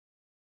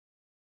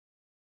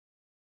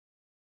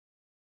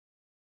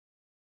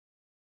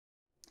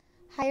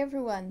Hi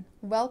everyone,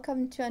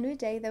 welcome to a new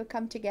day that we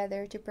come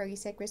together to pray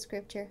sacred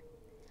scripture.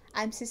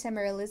 I'm Sister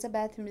Mary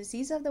Elizabeth from the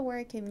Seas of the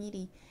Word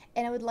community,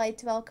 and I would like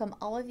to welcome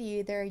all of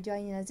you that are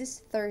joining us this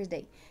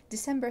Thursday,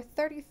 December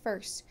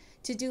 31st,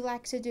 to do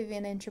Lectio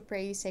Divina and to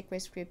pray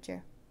sacred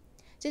scripture.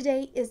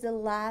 Today is the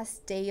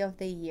last day of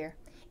the year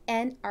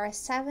and our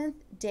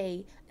seventh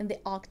day in the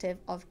octave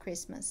of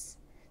Christmas.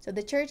 So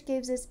the church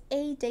gives us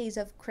 8 days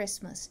of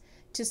Christmas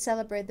to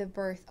celebrate the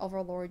birth of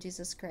our Lord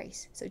Jesus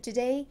Christ. So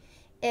today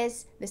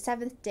is the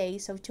seventh day,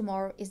 so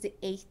tomorrow is the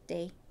 8th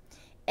day.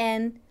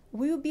 And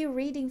we will be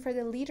reading for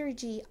the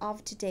liturgy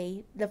of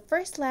today the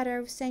first letter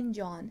of St.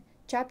 John,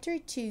 chapter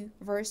 2,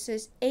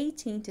 verses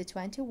 18 to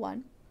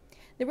 21.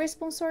 The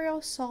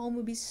responsorial psalm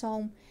will be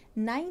Psalm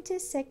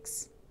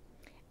 96.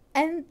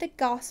 And the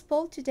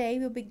gospel today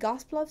will be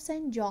Gospel of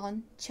St.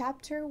 John,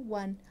 chapter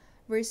 1,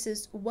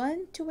 verses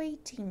 1 to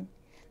 18.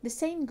 The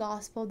same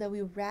gospel that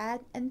we read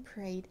and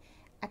prayed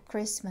at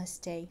Christmas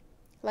Day.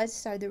 Let's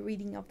start the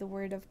reading of the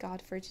Word of God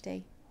for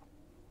today.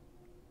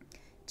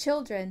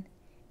 Children,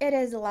 it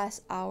is the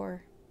last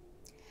hour.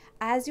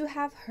 As you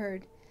have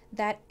heard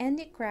that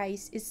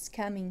Antichrist is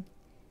coming,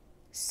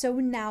 so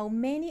now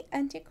many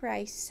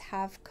Antichrists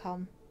have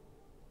come.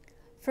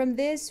 From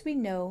this we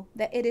know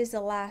that it is the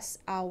last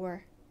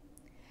hour.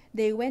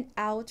 They went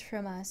out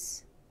from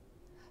us,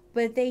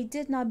 but they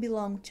did not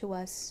belong to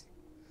us.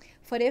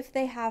 For if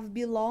they have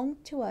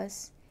belonged to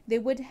us, they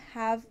would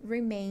have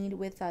remained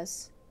with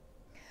us.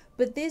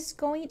 But this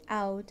going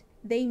out,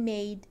 they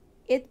made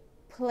it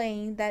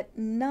plain that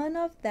none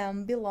of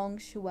them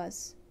belongs to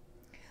us.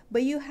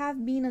 But you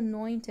have been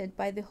anointed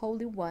by the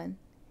Holy One,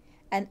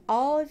 and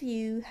all of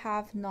you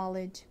have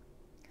knowledge.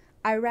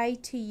 I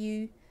write to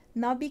you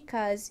not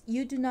because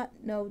you do not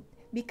know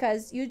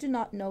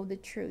the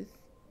truth,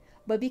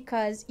 but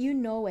because you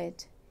know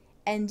it,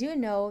 and you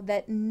know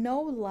that no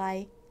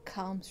lie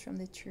comes from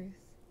the truth.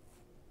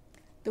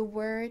 The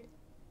word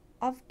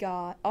of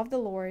God, of the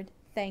Lord,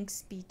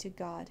 thanks be to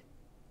God.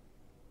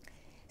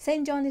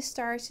 St. John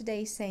starts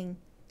today saying,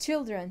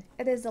 Children,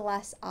 it is the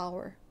last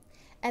hour.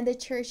 And the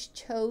church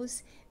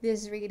chose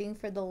this reading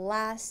for the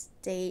last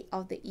day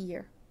of the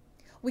year.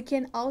 We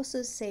can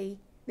also say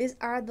these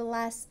are the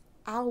last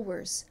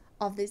hours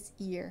of this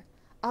year,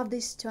 of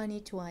this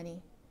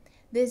 2020.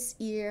 This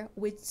year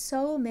with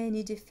so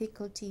many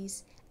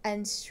difficulties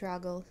and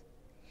struggles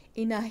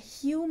in a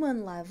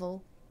human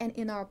level and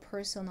in our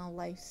personal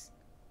lives.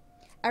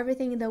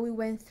 Everything that we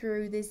went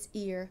through this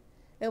year,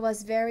 it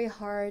was very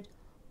hard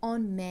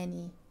on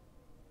many.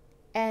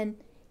 And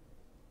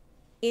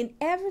in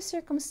every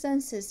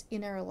circumstances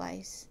in our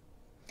lives.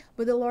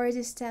 But the Lord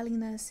is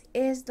telling us,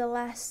 it is the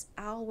last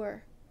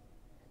hour.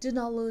 Do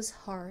not lose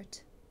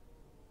heart.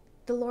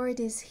 The Lord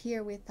is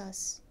here with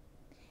us.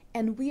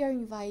 And we are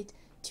invited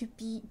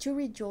to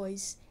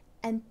rejoice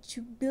and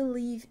to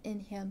believe in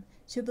Him,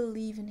 to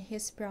believe in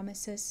His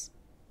promises.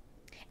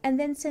 And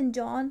then St.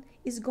 John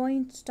is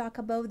going to talk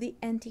about the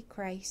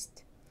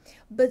Antichrist.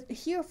 But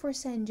here for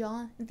St.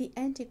 John, the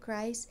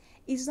Antichrist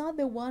is not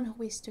the one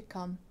who is to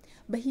come,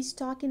 but he's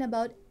talking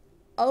about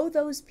all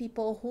those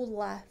people who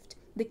left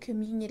the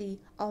community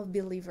of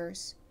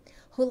believers,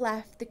 who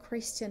left the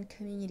Christian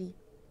community.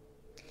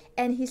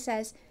 And he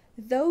says,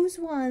 those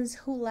ones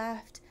who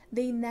left,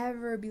 they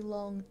never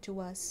belonged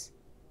to us.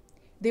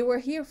 They were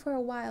here for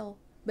a while,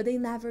 but they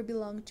never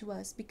belonged to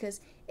us,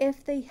 because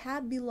if they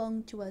had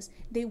belonged to us,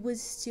 they would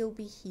still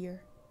be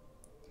here.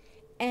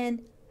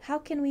 And how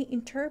can we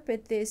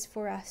interpret this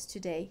for us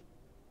today?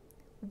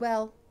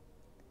 Well,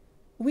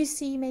 we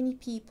see many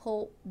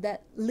people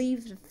that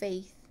leave the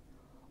faith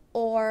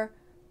or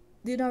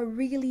do not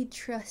really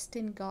trust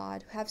in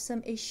God, who have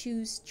some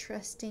issues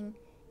trusting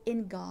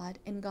in God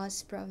and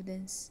God's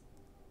providence.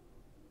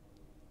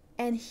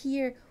 And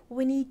here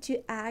we need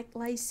to act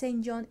like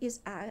St. John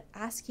is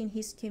asking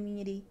his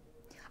community.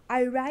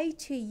 I write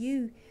to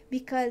you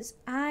because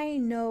I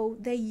know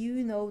that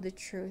you know the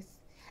truth.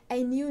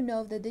 And you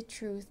know that the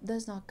truth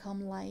does not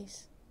come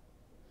lies.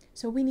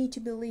 So we need to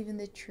believe in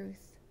the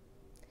truth.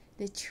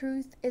 The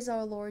truth is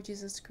our Lord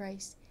Jesus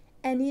Christ.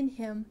 And in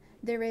Him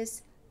there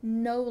is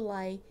no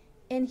lie.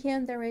 In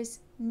Him there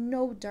is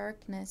no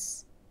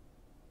darkness.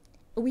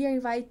 We are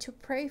invited to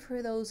pray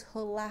for those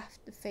who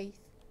left the faith.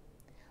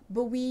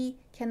 But we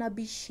cannot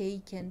be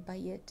shaken by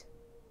it.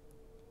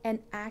 And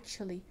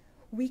actually,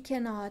 we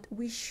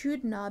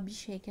should not be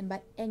shaken by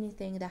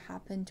anything that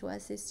happened to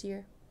us this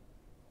year.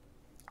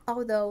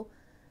 Although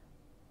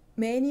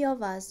many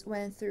of us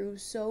went through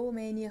so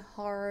many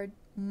hard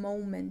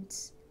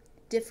moments,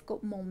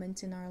 difficult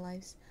moments in our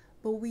lives,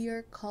 but we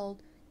are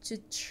called to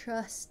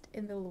trust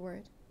in the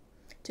Lord,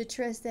 to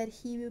trust that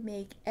He will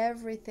make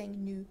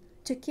everything new,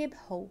 to keep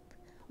hope.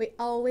 We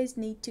always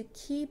need to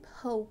keep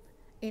hope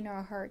in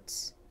our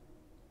hearts.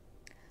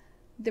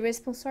 The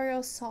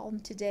responsorial psalm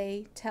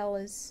today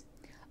tells us,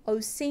 O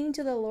sing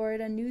to the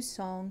Lord a new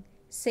song,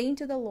 sing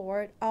to the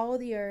Lord all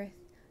the earth,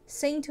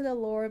 sing to the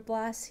Lord,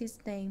 bless His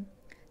name.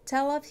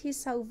 Tell of His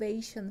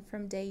salvation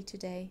from day to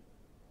day.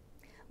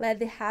 Let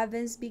the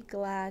heavens be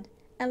glad,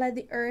 and let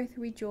the earth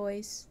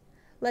rejoice.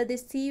 Let the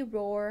sea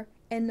roar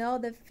and all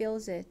that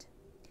fills it.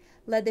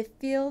 Let the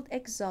field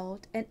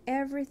exult and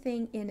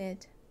everything in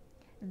it.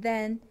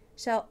 Then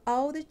shall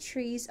all the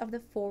trees of the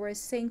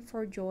forest sing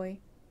for joy.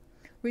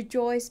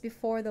 Rejoice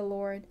before the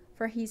Lord,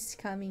 for he is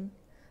coming.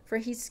 For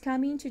he is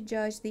coming to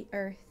judge the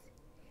earth.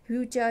 He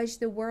will judge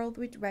the world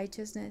with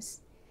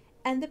righteousness,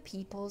 and the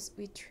peoples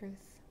with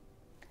truth.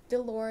 The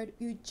Lord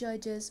will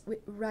judge us with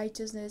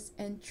righteousness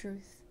and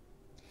truth.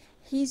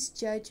 His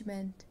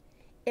judgment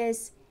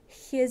is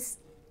his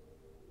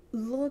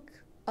look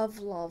of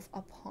love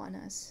upon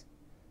us.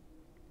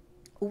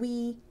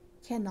 We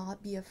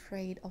cannot be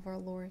afraid of our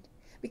Lord,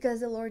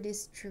 because the Lord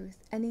is truth,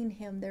 and in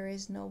him there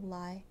is no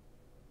lie.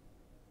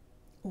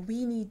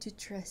 We need to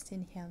trust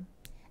in him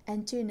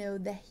and to know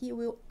that he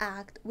will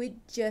act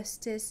with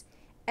justice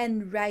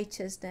and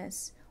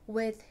righteousness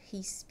with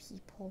his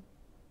people.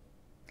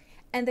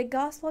 And the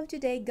gospel of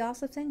today,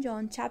 Gospel of St.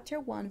 John, chapter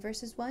 1,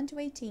 verses 1 to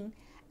 18,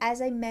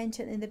 as I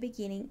mentioned in the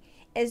beginning,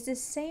 is the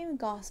same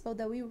gospel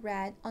that we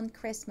read on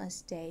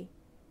Christmas Day.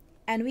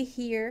 And we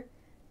hear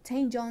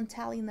St. John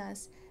telling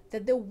us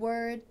that the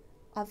Word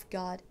of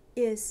God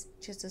is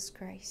Jesus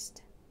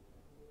Christ.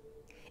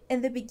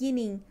 In the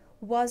beginning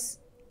was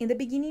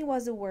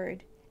the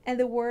Word, and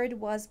the Word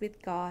was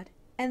with God,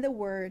 and the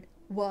Word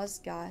was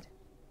God.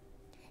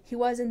 He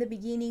was in the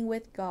beginning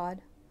with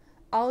God.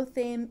 All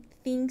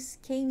things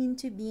came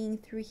into being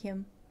through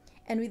him,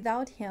 and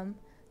without him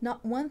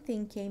not one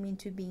thing came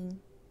into being.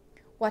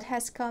 What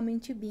has come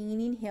into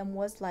being in him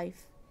was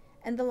life,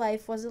 and the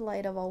life was the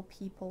light of all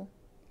people.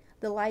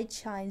 The light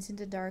shines in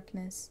the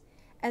darkness,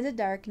 and the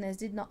darkness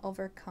did not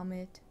overcome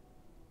it.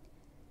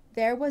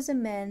 There was a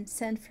man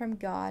sent from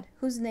God,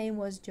 whose name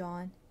was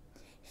John.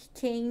 He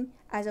came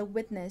as a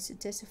witness to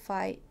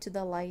testify to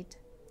the light,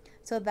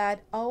 so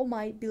that all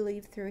might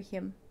believe through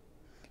him.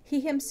 He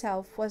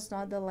himself was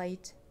not the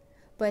light,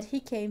 but he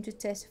came to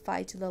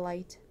testify to the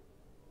light.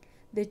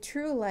 The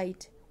true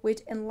light,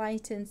 which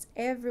enlightens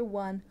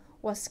everyone,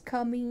 was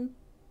coming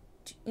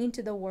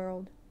into the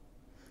world.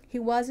 He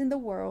was in the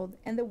world,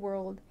 and the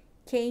world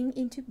came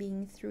into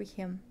being through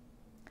him.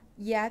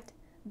 Yet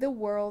the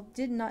world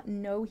did not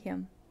know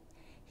him.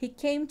 He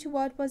came to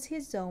what was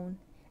his own,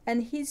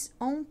 and his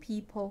own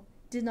people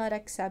did not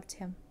accept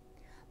him.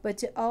 But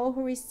to all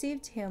who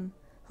received him,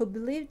 who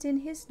believed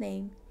in his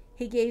name,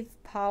 he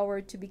gave power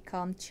to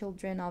become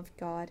children of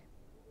God,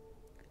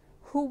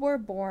 who were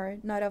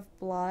born not of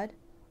blood,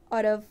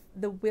 or of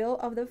the will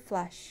of the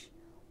flesh,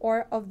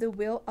 or of the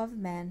will of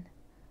man,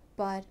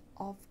 but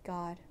of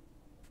God.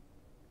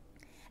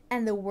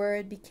 And the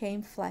Word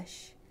became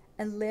flesh,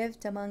 and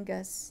lived among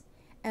us,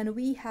 and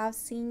we have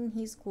seen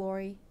his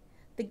glory,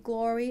 the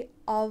glory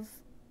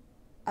of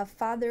a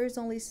Father's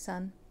only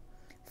Son,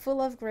 full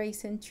of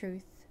grace and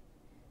truth.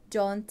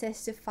 John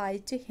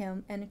testified to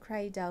him and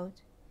cried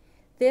out,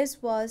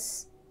 "This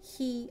was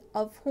he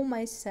of whom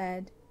I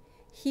said,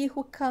 'He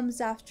who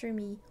comes after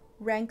me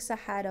ranks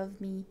ahead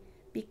of me,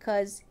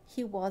 because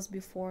he was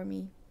before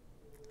me.'"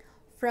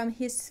 From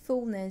his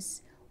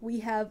fullness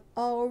we have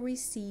all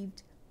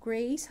received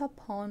grace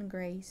upon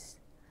grace.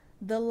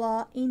 The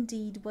law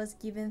indeed was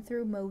given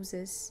through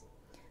Moses.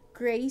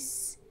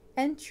 Grace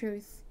and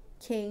truth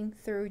came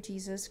through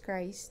Jesus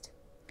Christ.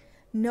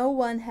 No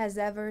one has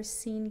ever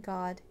seen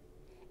God.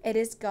 It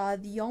is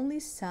God, the only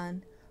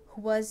Son,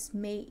 who has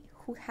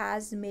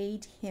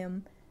made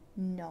him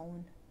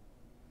known.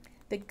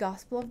 The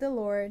Gospel of the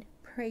Lord.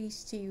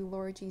 Praise to you,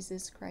 Lord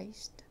Jesus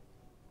Christ.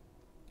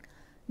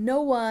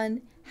 No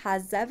one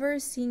has ever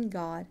seen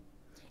God.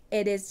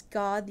 It is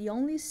God, the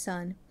only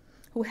Son,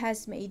 who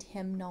has made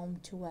him known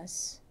to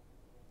us.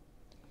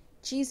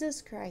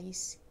 Jesus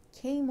Christ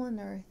came on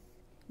earth,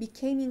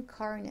 became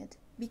incarnate,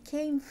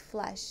 became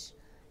flesh,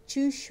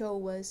 to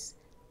show us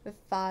the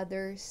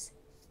Father's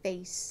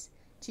face,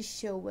 to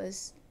show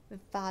us the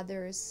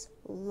Father's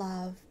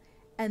love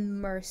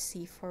and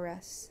mercy for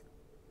us.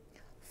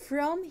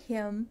 From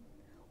him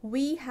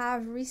we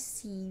have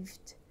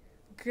received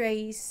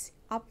grace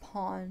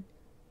upon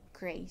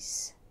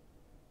grace.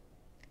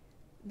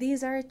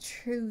 These are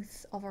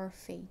truths of our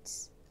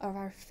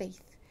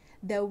faith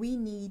that we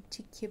need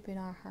to keep in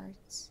our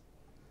hearts.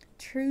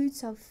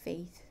 Truths of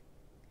faith.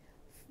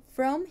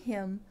 From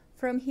him,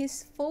 from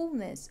his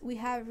fullness, we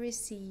have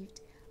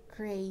received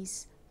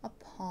grace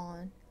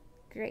upon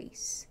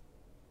grace.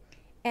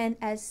 And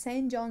as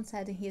St. John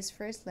said in his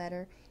first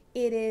letter,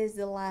 it is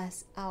the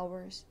last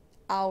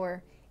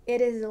hour.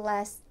 It is the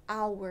last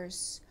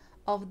hours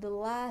of the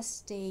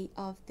last day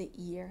of the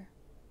year.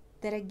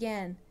 That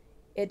again,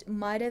 it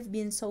might have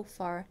been so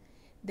far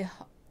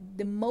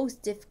the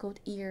most difficult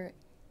year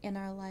in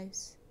our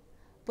lives.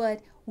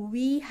 But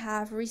we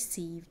have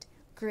received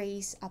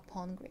grace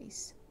upon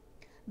grace.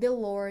 The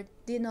Lord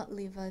did not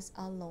leave us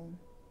alone.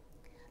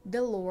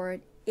 The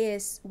Lord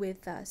is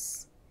with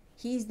us.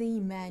 He is the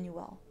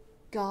Emmanuel.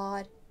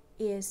 God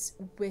is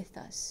with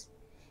us.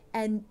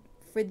 And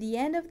for the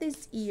end of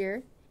this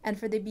year and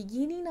for the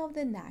beginning of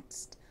the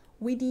next,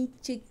 we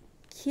need to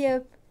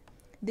keep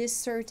this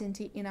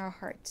certainty in our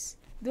hearts.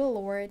 The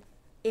Lord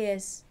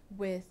is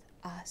with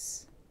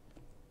us.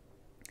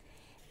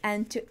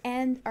 And to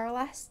end our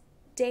last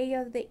day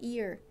of the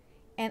year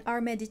and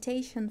our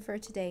meditation for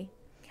today,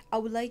 I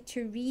would like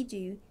to read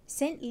you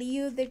Saint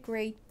Leo the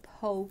Great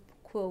Pope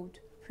quote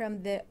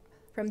from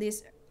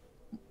this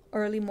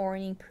early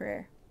morning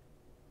prayer.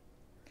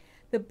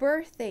 The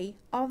birthday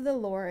of the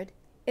Lord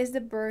is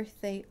the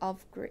birthday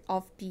of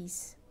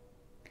peace.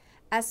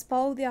 As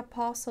Paul the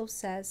Apostle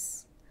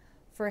says,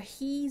 "For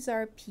he is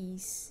our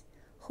peace,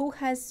 who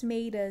has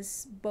made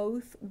us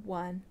both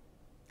one.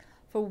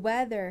 For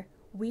whether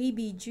we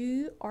be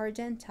Jew or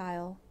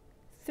Gentile,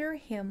 through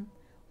him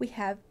we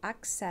have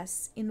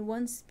access in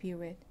one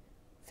Spirit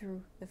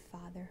through the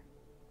Father."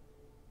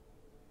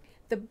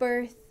 The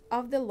birth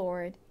of the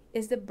Lord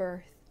is the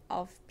birth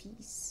of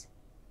peace.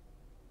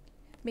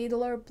 May the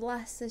Lord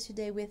bless us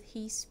today with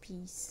his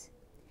peace,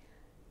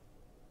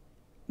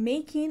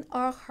 making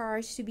our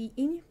hearts to be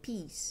in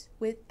peace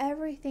with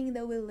everything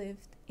that we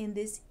lived in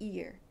this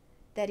year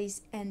that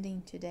is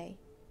ending today,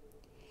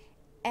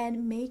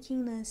 and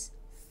making us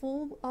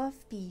full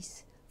of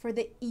peace for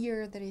the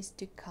year that is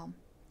to come.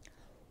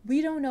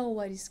 We don't know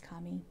what is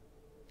coming.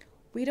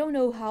 We don't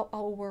know how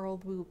our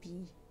world will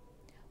be.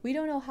 We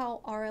don't know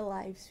how our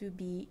lives will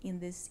be in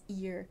this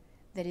year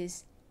that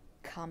is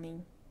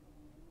coming.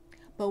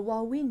 But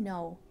what we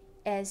know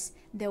is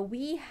that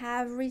we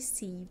have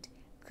received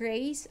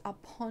grace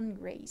upon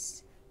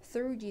grace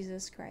through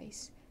Jesus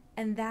Christ,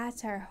 and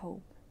that's our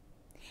hope.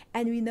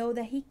 And we know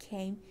that he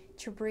came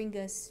to bring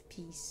us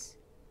peace.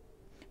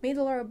 May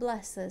the Lord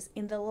bless us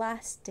in the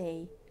last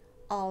day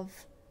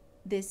of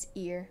this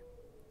year,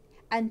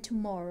 and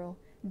tomorrow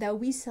that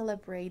we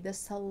celebrate the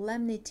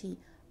solemnity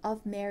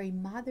of Mary,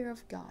 Mother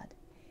of God.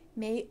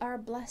 May our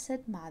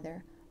Blessed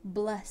Mother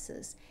bless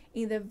us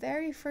in the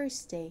very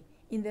first day,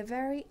 in the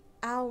very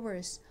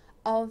hours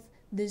of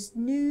this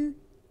new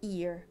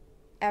year,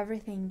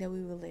 everything that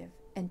we will live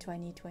in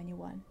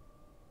 2021.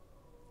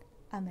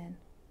 Amen.